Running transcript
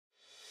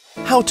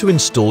How to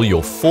install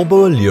your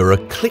Forbo Allura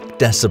Click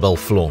Decibel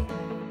floor.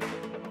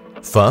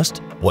 First,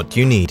 what do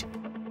you need?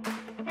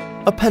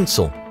 A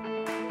pencil,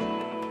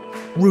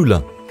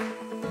 ruler,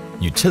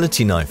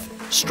 utility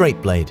knife,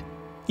 straight blade,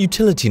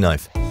 utility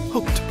knife,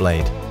 hooked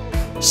blade,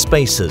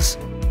 spacers,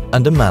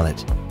 and a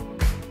mallet.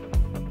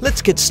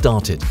 Let's get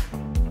started.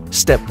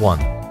 Step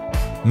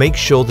 1. Make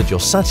sure that you're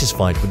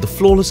satisfied with the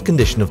flawless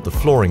condition of the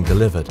flooring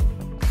delivered.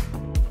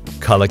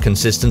 Color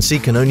consistency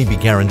can only be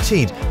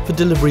guaranteed for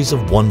deliveries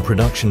of one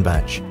production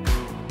batch.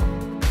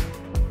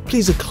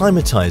 Please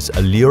acclimatize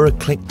Allura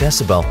Click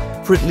Decibel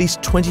for at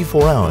least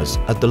 24 hours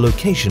at the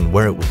location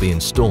where it will be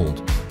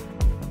installed.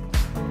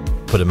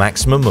 Put a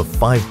maximum of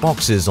 5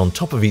 boxes on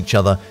top of each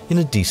other in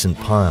a decent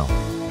pile.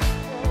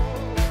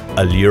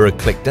 Allura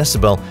Click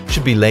Decibel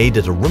should be laid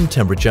at a room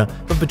temperature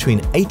of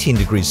between 18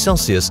 degrees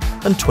Celsius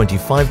and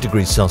 25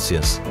 degrees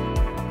Celsius.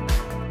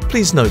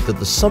 Please note that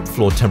the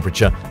subfloor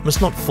temperature must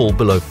not fall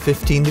below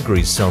 15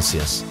 degrees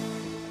Celsius.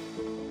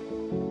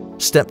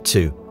 Step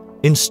 2.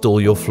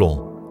 Install your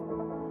floor.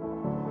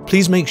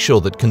 Please make sure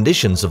that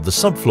conditions of the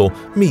subfloor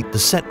meet the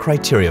set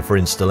criteria for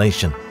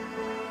installation.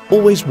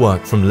 Always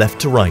work from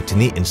left to right in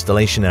the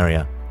installation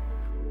area.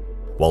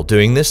 While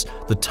doing this,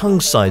 the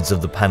tongue sides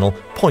of the panel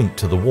point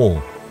to the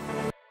wall.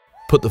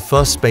 Put the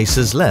first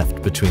spacers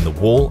left between the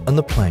wall and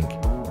the plank.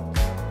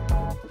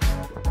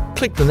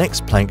 Click the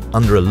next plank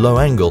under a low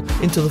angle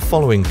into the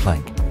following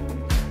plank.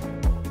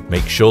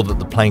 Make sure that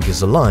the plank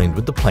is aligned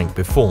with the plank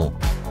before.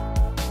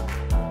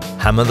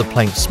 Hammer the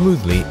planks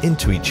smoothly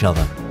into each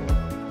other.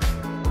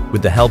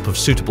 With the help of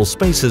suitable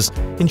spacers,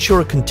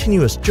 ensure a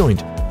continuous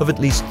joint of at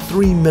least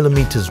 3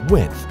 mm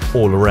width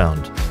all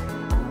around.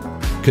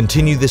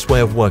 Continue this way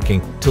of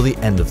working till the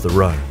end of the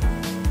row.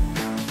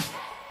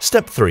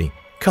 Step 3.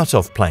 Cut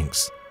off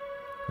planks.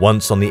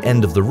 Once on the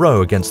end of the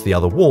row against the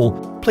other wall,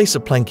 place a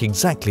plank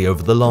exactly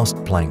over the last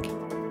plank.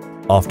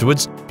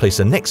 Afterwards, place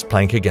a next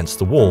plank against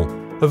the wall,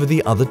 over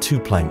the other 2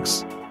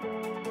 planks.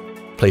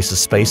 Place a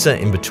spacer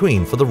in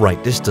between for the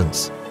right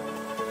distance.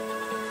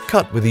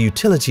 Cut with a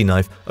utility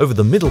knife over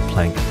the middle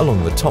plank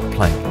along the top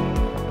plank.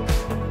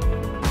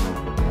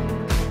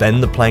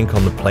 Bend the plank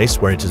on the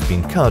place where it has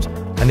been cut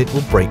and it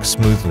will break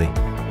smoothly.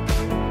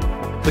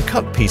 The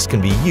cut piece can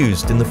be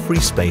used in the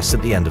free space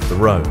at the end of the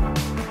row.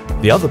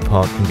 The other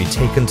part can be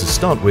taken to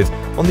start with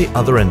on the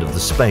other end of the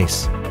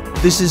space.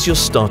 This is your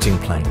starting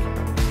plank.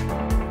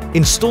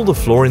 Install the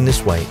floor in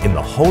this way in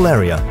the whole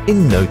area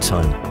in no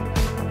time.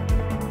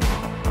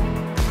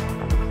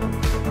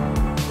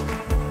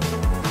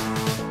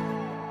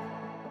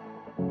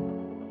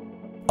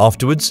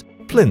 Afterwards,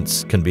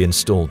 plinths can be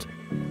installed.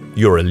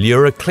 Your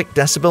Allura Click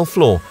Decibel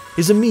floor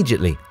is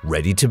immediately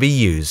ready to be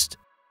used.